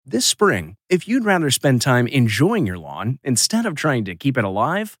This spring, if you'd rather spend time enjoying your lawn instead of trying to keep it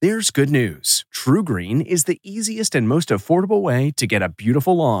alive, there's good news. TruGreen is the easiest and most affordable way to get a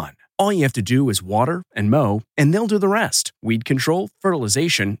beautiful lawn. All you have to do is water and mow, and they'll do the rest. Weed control,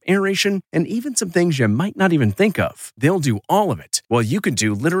 fertilization, aeration, and even some things you might not even think of. They'll do all of it, while you can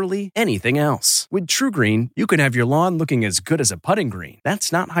do literally anything else. With TruGreen, you can have your lawn looking as good as a putting green.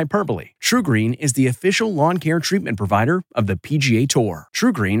 That's not hyperbole. TruGreen is the official lawn care treatment provider of the PGA Tour.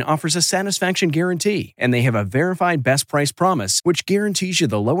 TruGreen offers a satisfaction guarantee, and they have a verified best price promise, which guarantees you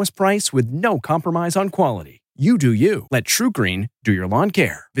the lowest price with no compromise on quality. You do you. Let TruGreen do your lawn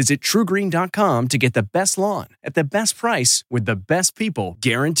care. Visit TruGreen.com to get the best lawn at the best price with the best people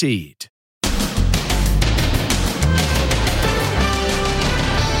guaranteed.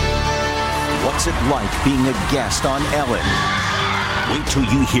 What's it like being a guest on Ellen? Wait till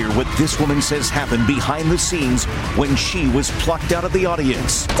you hear what this woman says happened behind the scenes when she was plucked out of the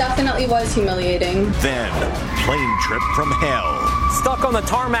audience. Definitely was humiliating. Then, plane trip from hell. Stuck on the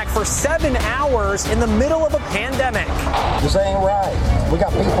tarmac for 7 hours in the middle of a pandemic. This ain't right. We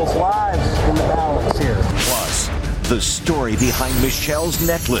got people's lives in the balance here. Plus, the story behind Michelle's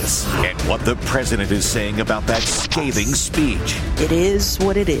necklace and what the president is saying about that scathing speech. It is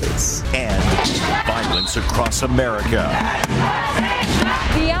what it is. And violence across America.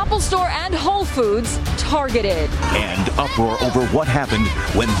 The Apple Store and Whole Foods targeted. And uproar over what happened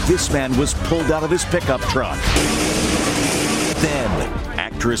when this man was pulled out of his pickup truck. Then,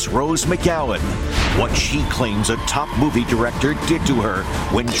 actress Rose McGowan, what she claims a top movie director did to her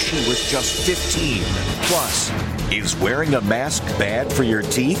when she was just 15. Plus, is wearing a mask bad for your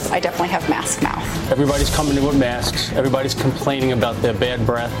teeth? I definitely have mask mouth. Everybody's coming in with masks. Everybody's complaining about their bad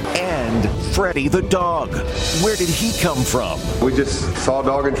breath. And Freddie the dog. Where did he come from? We just saw a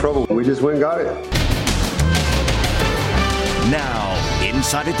dog in trouble. We just went and got it. Now,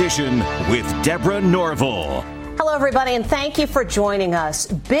 Inside Edition with Deborah Norville. Hello, everybody, and thank you for joining us.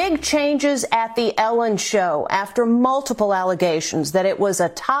 Big changes at The Ellen Show after multiple allegations that it was a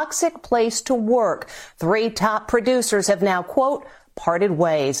toxic place to work. 3 top producers have now, quote, parted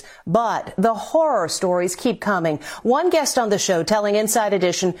ways. But the horror stories keep coming. One guest on the show telling Inside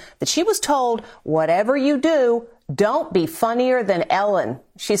Edition that she was told, whatever you do, don't be funnier than Ellen.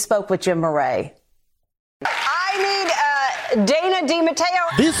 She spoke with Jim Murray. Dana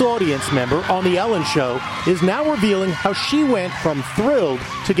DiMatteo. This audience member on The Ellen Show is now revealing how she went from thrilled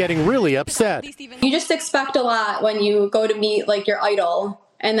to getting really upset. You just expect a lot when you go to meet like your idol,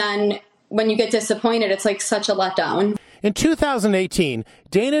 and then when you get disappointed, it's like such a letdown. In 2018,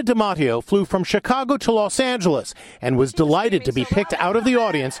 Dana DiMatteo flew from Chicago to Los Angeles and was delighted to be picked out of the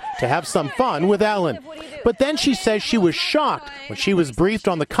audience to have some fun with Ellen. But then she says she was shocked when she was briefed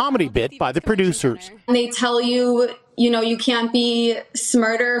on the comedy bit by the producers. They tell you, you can't be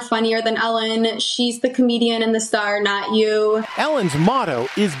smarter, funnier than Ellen. She's the comedian and the star, not you. Ellen's motto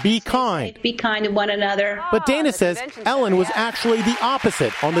is be kind. Be kind to one another. But Dana says Ellen was actually the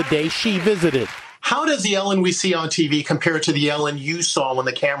opposite on the day she visited. How does the Ellen we see on TV compare to the Ellen you saw when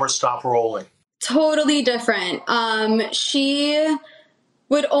the camera stopped rolling? Totally different. She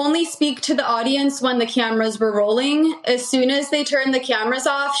would only speak to the audience when the cameras were rolling. As soon as they turned the cameras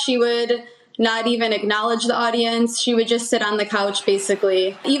off, she would not even acknowledge the audience. She would just sit on the couch,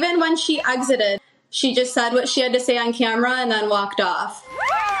 basically. Even when she exited, she just said what she had to say on camera and then walked off.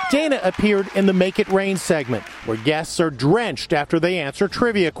 Dana appeared in the Make It Rain segment, where guests are drenched after they answer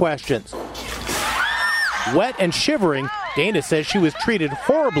trivia questions. Wet and shivering, Dana says she was treated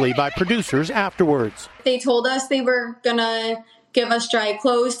horribly by producers afterwards. They told us they were gonna give us dry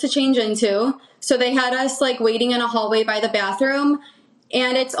clothes to change into, so they had us waiting in a hallway by the bathroom,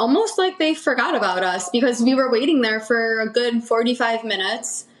 and it's almost like they forgot about us because we were waiting there for a good 45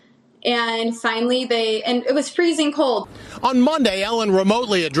 minutes. And finally, and it was freezing cold. On Monday, Ellen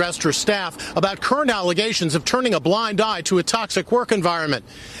remotely addressed her staff about current allegations of turning a blind eye to a toxic work environment.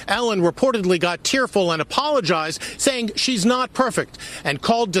 Ellen reportedly got tearful and apologized, saying she's not perfect, and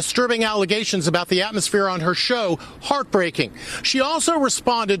called disturbing allegations about the atmosphere on her show heartbreaking. She also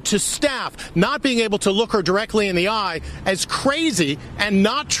responded to staff not being able to look her directly in the eye as crazy and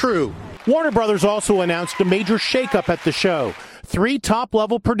not true. Warner Brothers also announced a major shakeup at the show. 3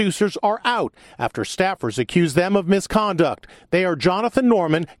 top-level producers are out after staffers accuse them of misconduct. They are Jonathan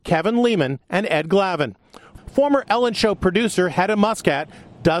Norman, Kevin Lehman, and Ed Glavin. Former Ellen Show producer Hedda Muscat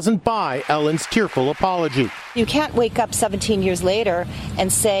doesn't buy Ellen's tearful apology. You can't wake up 17 years later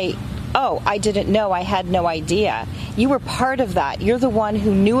and say, oh, I didn't know, I had no idea. You were part of that. You're the one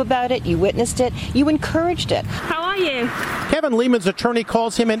who knew about it, you witnessed it, you encouraged it. How are you? Kevin Lehman's attorney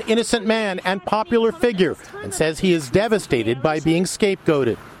calls him an innocent man and popular figure and says he is devastated by being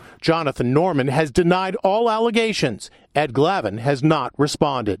scapegoated. Jonathan Norman has denied all allegations. Ed Glavin has not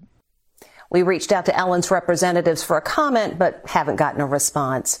responded. We reached out to Ellen's representatives for a comment, but haven't gotten a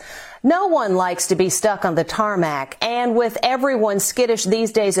response. No one likes to be stuck on the tarmac, and with everyone skittish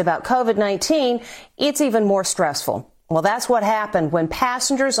these days about COVID-19, it's even more stressful. Well, that's what happened when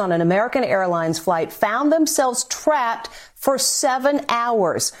passengers on an American Airlines flight found themselves trapped for 7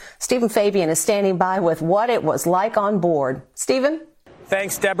 hours. Stephen Fabian is standing by with what it was like on board. Stephen?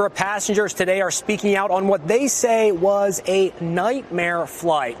 Thanks, Deborah. Passengers today are speaking out on what they say was a nightmare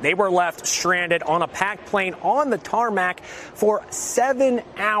flight. They were left stranded on a packed plane on the tarmac for 7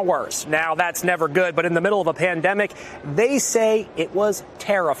 hours. Now, that's never good, but in the middle of a pandemic, they say it was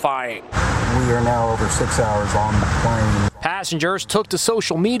terrifying. We are now over 6 hours on the plane. Passengers took to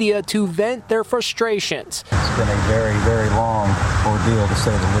social media to vent their frustrations. It's been a very, very long ordeal, to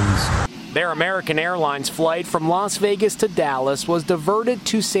say the least. Their American Airlines flight from Las Vegas to Dallas was diverted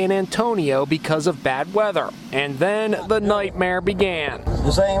to San Antonio because of bad weather. And then the nightmare began.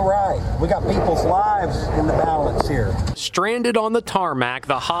 This ain't right. We got people's lives in the balance here. Stranded on the tarmac,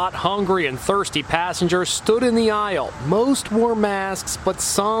 the hot, hungry, and thirsty passengers stood in the aisle. Most wore masks, but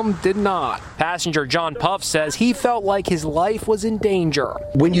some did not. Passenger John Puff says he felt like his life was in danger.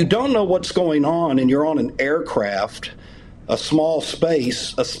 When you don't know what's going on and you're on an aircraft, a small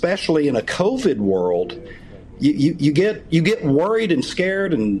space, especially in a COVID world, you get worried and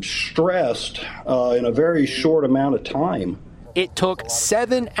scared and stressed in a very short amount of time. It took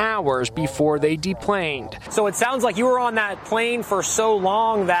 7 hours before they deplaned. So it sounds like you were on that plane for so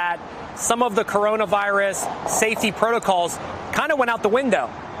long that some of the coronavirus safety protocols kind of went out the window.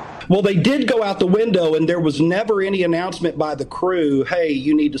 Well, they did go out the window, and there was never any announcement by the crew, hey,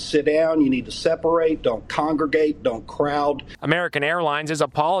 you need to sit down, you need to separate, don't congregate, don't crowd. American Airlines is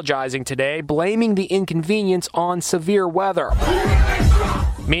apologizing today, blaming the inconvenience on severe weather.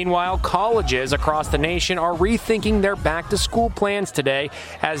 Meanwhile, colleges across the nation are rethinking their back-to-school plans today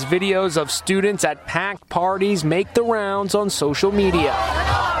as videos of students at packed parties make the rounds on social media.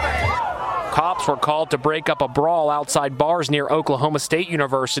 Cops were called to break up a brawl outside bars near Oklahoma State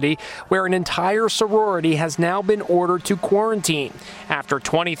University, where an entire sorority has now been ordered to quarantine after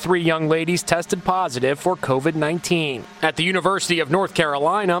 23 young ladies tested positive for COVID-19. At the University of North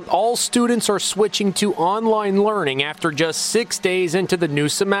Carolina, all students are switching to online learning after just 6 days into the new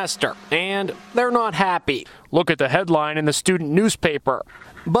semester, and they're not happy. Look at the headline in the student newspaper.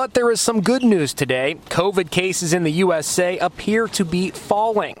 But there is some good news today. COVID cases in the USA appear to be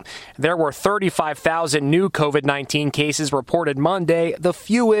falling. There were 35,000 new COVID-19 cases reported Monday, the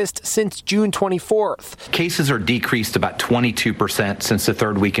fewest since June 24th. Cases are decreased about 22% since the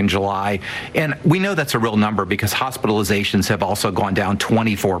third week in July. And we know that's a real number because hospitalizations have also gone down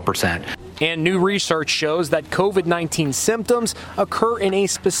 24%. And new research shows that COVID-19 symptoms occur in a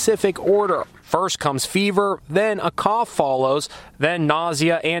specific order. First comes fever, then a cough follows, then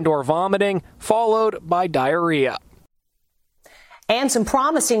nausea and/or vomiting, followed by diarrhea. And some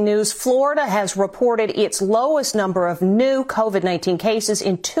promising news. Florida has reported its lowest number of new COVID-19 cases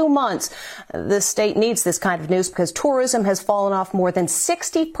in 2 months. The state needs this kind of news because tourism has fallen off more than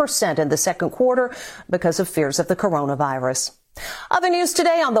 60% in the second quarter because of fears of the coronavirus. Other news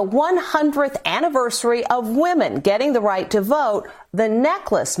today on the 100th anniversary of women getting the right to vote. The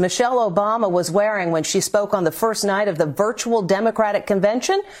necklace Michelle Obama was wearing when she spoke on the first night of the virtual Democratic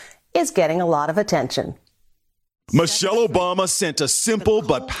convention is getting a lot of attention. Michelle Obama sent a simple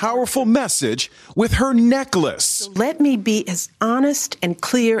but powerful message with her necklace. Let me be as honest and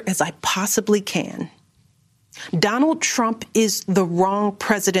clear as I possibly can. Donald Trump is the wrong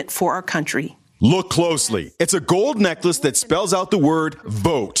president for our country. Look closely. It's a gold necklace that spells out the word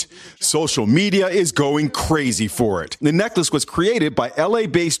vote. Social media is going crazy for it. The necklace was created by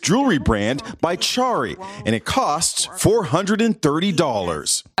LA-based jewelry brand by Chari, and it costs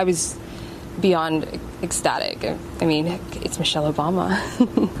 $430. I was beyond ecstatic. I mean, it's Michelle Obama.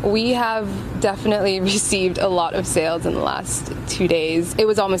 We have definitely received a lot of sales in the last 2 days. It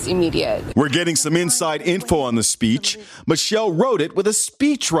was almost immediate. We're getting some inside info on the speech. Michelle wrote it with a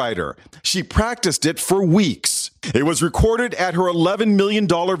speechwriter. She practiced it for weeks. It was recorded at her $11 million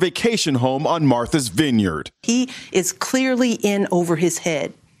vacation home on Martha's Vineyard. He is clearly in over his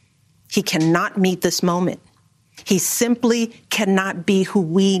head. He cannot meet this moment. He simply cannot be who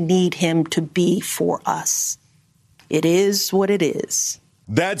we need him to be for us. It is what it is.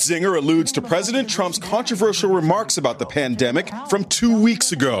 That zinger alludes to President Trump's controversial remarks about the pandemic from 2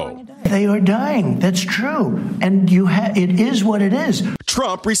 weeks ago. They are dying. That's true. And it is what it is.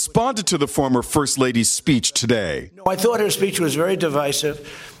 Trump responded to the former First Lady's speech today. I thought her speech was very divisive.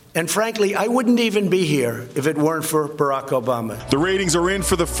 And frankly, I wouldn't even be here if it weren't for Barack Obama. The ratings are in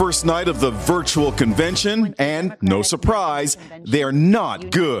for the first night of the virtual convention, and no surprise, they are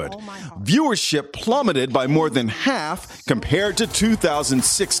not good. Viewership plummeted by more than half compared to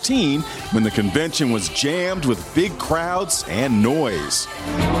 2016, when the convention was jammed with big crowds and noise.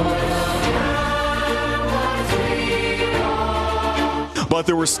 But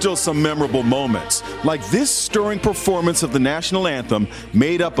there were still some memorable moments, like this stirring performance of the national anthem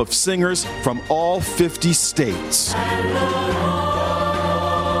made up of singers from all 50 states.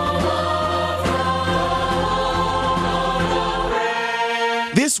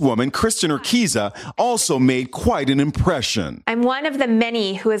 This woman, Kristen Urquiza, also made quite an impression. I'm one of the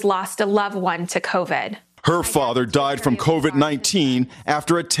many who has lost a loved one to COVID. Her father died from COVID-19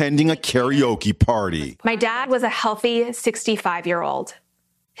 after attending a karaoke party. My dad was a healthy 65-year-old.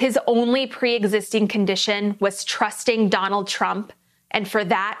 His only pre-existing condition was trusting Donald Trump, and for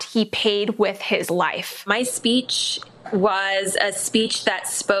that, he paid with his life. My speech was a speech that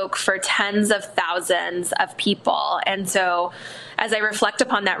spoke for tens of thousands of people. And so as I reflect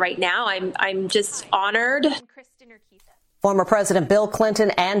upon that right now, I'm just honored. Former President Bill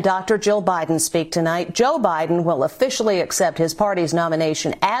Clinton and Dr. Jill Biden speak tonight. Joe Biden will officially accept his party's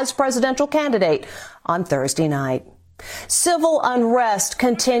nomination as presidential candidate on Thursday night. Civil unrest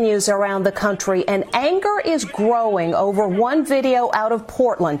continues around the country, and anger is growing over one video out of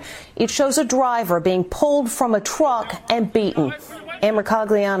Portland. It shows a driver being pulled from a truck and beaten. Amber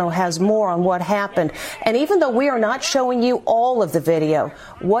Cogliano has more on what happened. And even though we are not showing you all of the video,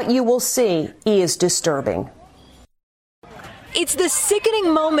 what you will see is disturbing. It's the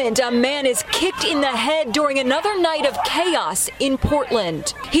sickening moment a man is kicked in the head during another night of chaos in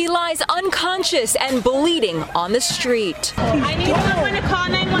Portland. He lies unconscious and bleeding on the street. I need someone to call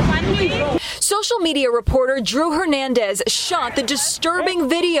 911, please. Social media reporter Drew Hernandez shot the disturbing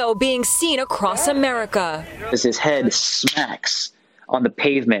video being seen across America. As his head smacks on the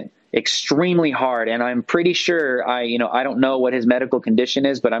pavement extremely hard, and I'm pretty sure, I don't know what his medical condition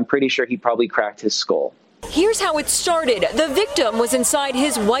is, but I'm pretty sure he probably cracked his skull. Here's how it started. The victim was inside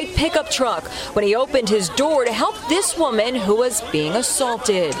his white pickup truck when he opened his door to help this woman who was being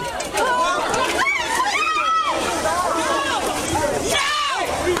assaulted.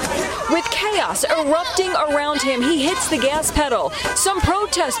 With chaos erupting around him, he hits the gas pedal. Some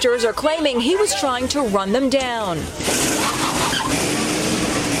protesters are claiming he was trying to run them down.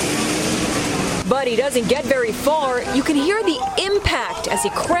 But he doesn't get very far. You can hear the impact as he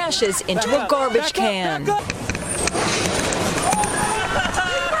crashes into a garbage can.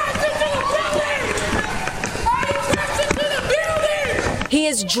 He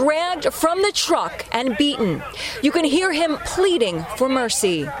is dragged from the truck and beaten. You can hear him pleading for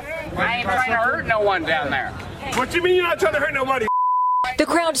mercy. I ain't trying to hurt no one down there. What you mean you're not trying to hurt nobody? The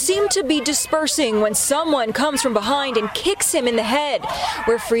crowd seemed to be dispersing when someone comes from behind and kicks him in the head.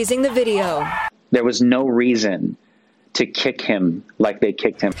 We're freezing the video. There was no reason to kick him like they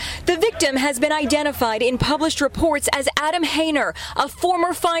kicked him. The victim has been identified in published reports as Adam Hayner, a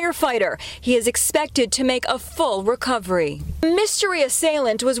former firefighter. He is expected to make a full recovery. The mystery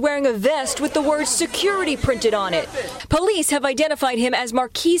assailant was wearing a vest with the word security printed on it. Police have identified him as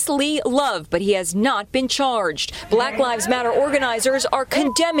Marquise Lee Love, but he has not been charged. Black Lives Matter organizers are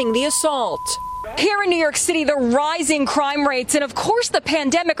condemning the assault. Here in New York City, the rising crime rates and, of course, the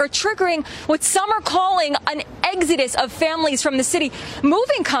pandemic are triggering what some are calling an exodus of families from the city.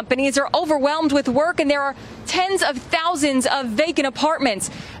 Moving companies are overwhelmed with work, and there are tens of thousands of vacant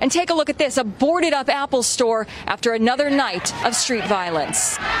apartments. And take a look at this, a boarded up Apple store after another night of street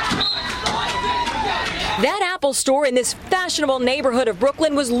violence. That Apple store in this fashionable neighborhood of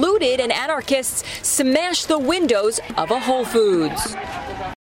Brooklyn was looted, and anarchists smashed the windows of a Whole Foods.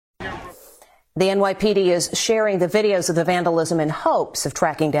 The NYPD is sharing the videos of the vandalism in hopes of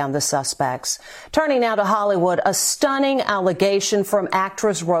tracking down the suspects. Turning now to Hollywood, a stunning allegation from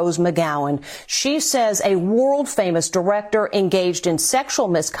actress Rose McGowan. She says a world-famous director engaged in sexual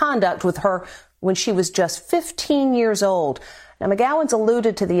misconduct with her when she was just 15 years old. Now, McGowan's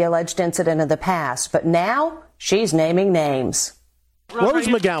alluded to the alleged incident in the past, but now she's naming names. Rose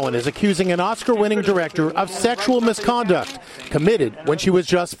McGowan is accusing an Oscar-winning director of sexual misconduct committed when she was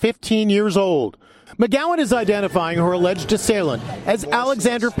just 15 years old. McGowan is identifying her alleged assailant as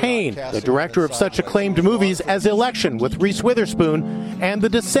Alexander Payne, the director of such acclaimed movies as Election with Reese Witherspoon and The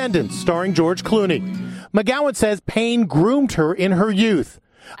Descendants starring George Clooney. McGowan says Payne groomed her in her youth.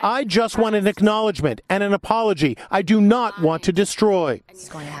 I just want an acknowledgement and an apology. I do not want to destroy.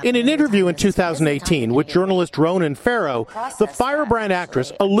 In an interview in 2018 with journalist Ronan Farrow, the firebrand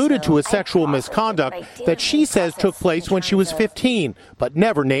actress alluded to a sexual misconduct that she says took place when she was 15, but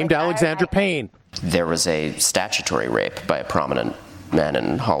never named Alexander Payne. There was a statutory rape by a prominent man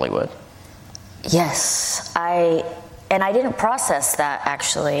in Hollywood. Yes, I didn't process that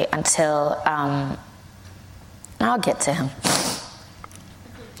actually until, I'll get to him.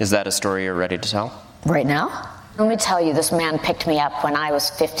 Is that a story you're ready to tell? Right now? Let me tell you, this man picked me up when I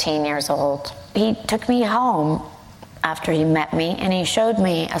was 15 years old. He took me home after he met me, and he showed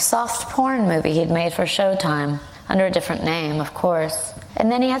me a soft porn movie he'd made for Showtime, under a different name, of course.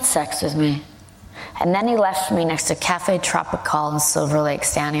 And then he had sex with me. And then he left me next to Cafe Tropical in Silver Lake,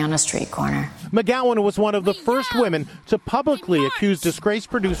 standing on a street corner. McGowan was one of the first women to publicly accuse disgraced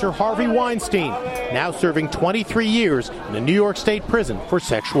producer Harvey Weinstein, now serving 23 years in a New York State prison for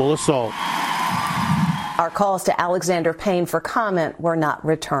sexual assault. Our calls to Alexander Payne for comment were not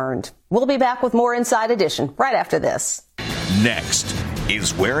returned. We'll be back with more Inside Edition right after this. Next,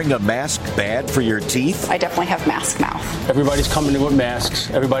 is wearing a mask bad for your teeth? I definitely have mask mouth. Everybody's coming in with masks.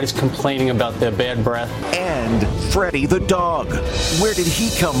 Everybody's complaining about their bad breath. And Freddie the dog. Where did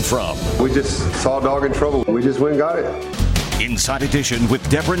he come from? We just saw a dog in trouble. We just went and got it. Inside Edition with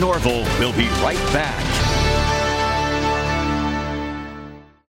Deborah Norville. We'll be right back.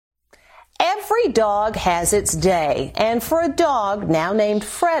 Every dog has its day, and for a dog now named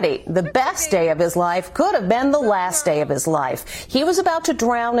Freddie, the best day of his life could have been the last day of his life. He was about to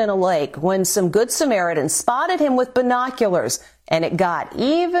drown in a lake when some Good Samaritans spotted him with binoculars, and it got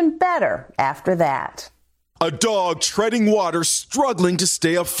even better after that. A dog treading water, struggling to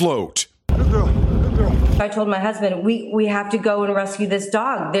stay afloat. I told my husband, we have to go and rescue this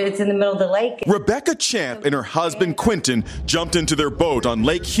dog. It's in the middle of the lake. Rebecca Champ and her husband Quentin jumped into their boat on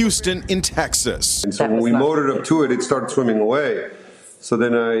Lake Houston in Texas. And so when we motored up to it, it started swimming away. So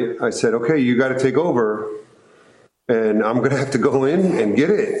then I said, okay, you got to take over. And I'm going to have to go in and get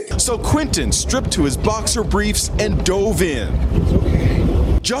it. So Quentin stripped to his boxer briefs and dove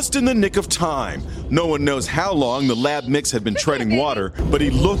in. Just in the nick of time. No one knows how long the lab mix had been treading water, but he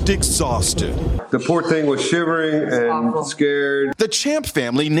looked exhausted. The poor thing was shivering and scared. The Champ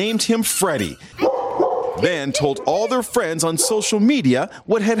family named him Freddie, then told all their friends on social media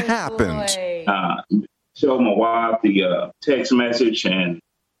what had happened. Showed my wife the text message and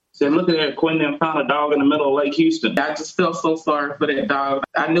said, look at that, Quentin found a dog in the middle of Lake Houston. I just felt so sorry for that dog.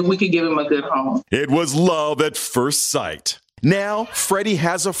 I knew we could give him a good home. It was love at first sight. Now, Freddie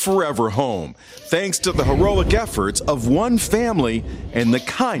has a forever home, thanks to the heroic efforts of one family and the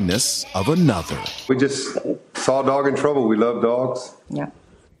kindness of another. We just saw a dog in trouble. We love dogs. Yeah.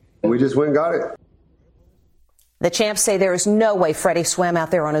 We just went and got it. The Champs say there is no way Freddie swam out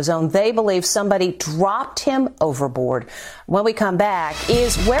there on his own. They believe somebody dropped him overboard. When we come back,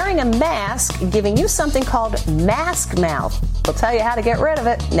 is wearing a mask giving you something called mask mouth? We'll tell you how to get rid of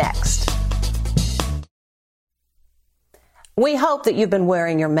it next. We hope that you've been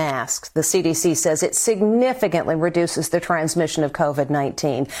wearing your mask. The CDC says it significantly reduces the transmission of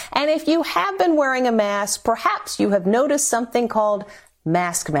COVID-19. And if you have been wearing a mask, perhaps you have noticed something called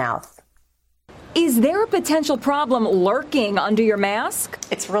mask mouth. Is there a potential problem lurking under your mask?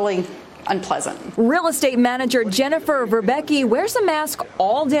 It's really unpleasant. Real estate manager Jennifer Verbecki wears a mask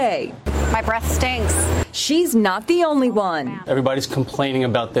all day. My breath stinks. She's not the only one. Everybody's complaining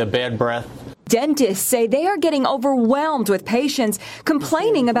about their bad breath. Dentists say they are getting overwhelmed with patients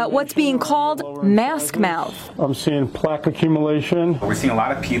complaining about what's being called mask mouth. I'm seeing plaque accumulation. We're seeing a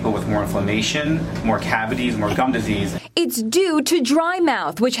lot of people with more inflammation, more cavities, more gum disease. It's due to dry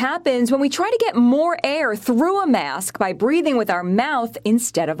mouth, which happens when we try to get more air through a mask by breathing with our mouth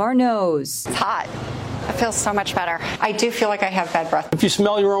instead of our nose. It's hot. I feel so much better. I do feel like I have bad breath. If you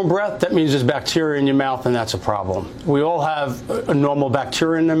smell your own breath, that means there's bacteria in your mouth, and that's a problem. We all have a normal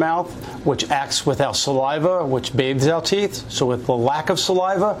bacteria in the mouth, which acts with our saliva, which bathes our teeth. So with the lack of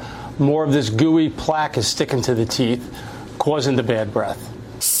saliva, more of this gooey plaque is sticking to the teeth, causing the bad breath.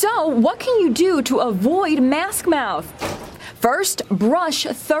 So what can you do to avoid mask mouth? First, brush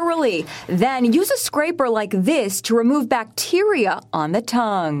thoroughly. Then use a scraper like this to remove bacteria on the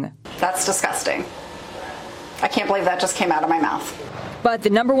tongue. That's disgusting. I can't believe that just came out of my mouth. But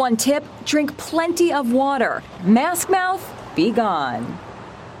the number one tip, drink plenty of water. Mask mouth, be gone.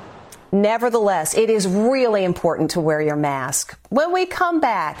 Nevertheless, it is really important to wear your mask. When we come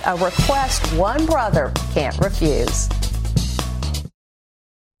back, a request one brother can't refuse.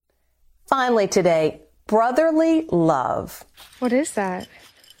 Finally today, brotherly love. What is that?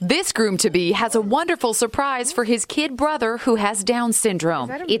 This groom-to-be has a wonderful surprise for his kid brother who has Down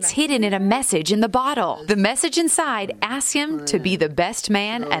syndrome. It's hidden in a message in the bottle. The message inside asks him to be the best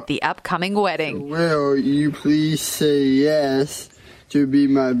man at the upcoming wedding. Will you please say yes to be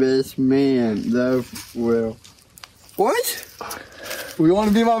my best man? Though, Will. What? We want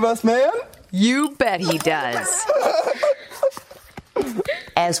to be my best man? You bet he does.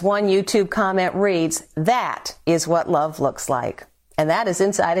 As one YouTube comment reads, that is what love looks like. And that is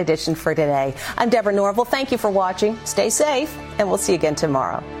Inside Edition for today. I'm Deborah Norville. Thank you for watching. Stay safe, and we'll see you again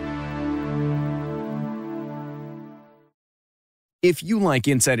tomorrow. If you like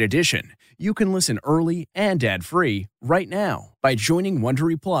Inside Edition, you can listen early and ad-free right now by joining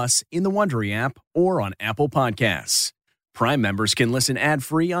Wondery Plus in the Wondery app or on Apple Podcasts. Prime members can listen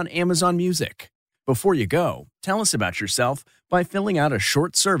ad-free on Amazon Music. Before you go, tell us about yourself by filling out a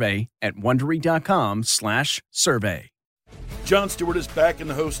short survey at Wondery.com/survey. Jon Stewart is back in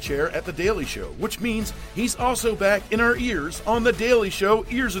the host chair at The Daily Show, which means he's also back in our ears on The Daily Show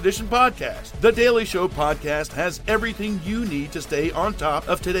Ears Edition podcast. The Daily Show podcast has everything you need to stay on top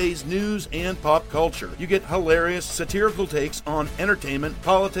of today's news and pop culture. You get hilarious, satirical takes on entertainment,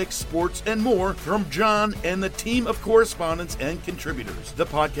 politics, sports, and more from Jon and the team of correspondents and contributors. The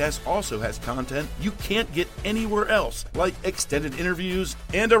podcast also has content you can't get anywhere else, like extended interviews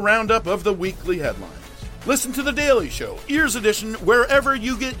and a roundup of the weekly headlines. Listen to The Daily Show, Ears Edition, wherever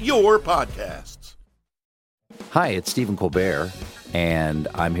you get your podcasts. Hi, it's Stephen Colbert, and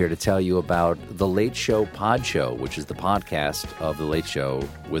I'm here to tell you about The Late Show Pod Show, which is the podcast of The Late Show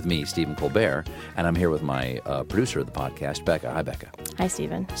with me, Stephen Colbert, and I'm here with my producer of the podcast, Becca. Hi, Becca. Hi,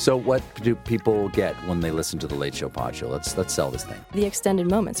 Stephen. So what do people get when they listen to The Late Show Pod Show? Let's sell this thing. The extended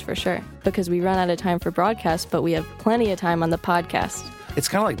moments, for sure, because we run out of time for broadcast, but we have plenty of time on the podcast. It's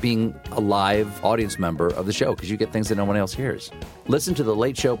kind of like being a live audience member of the show because you get things that no one else hears. Listen to The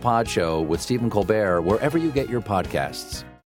Late Show Pod Show with Stephen Colbert wherever you get your podcasts.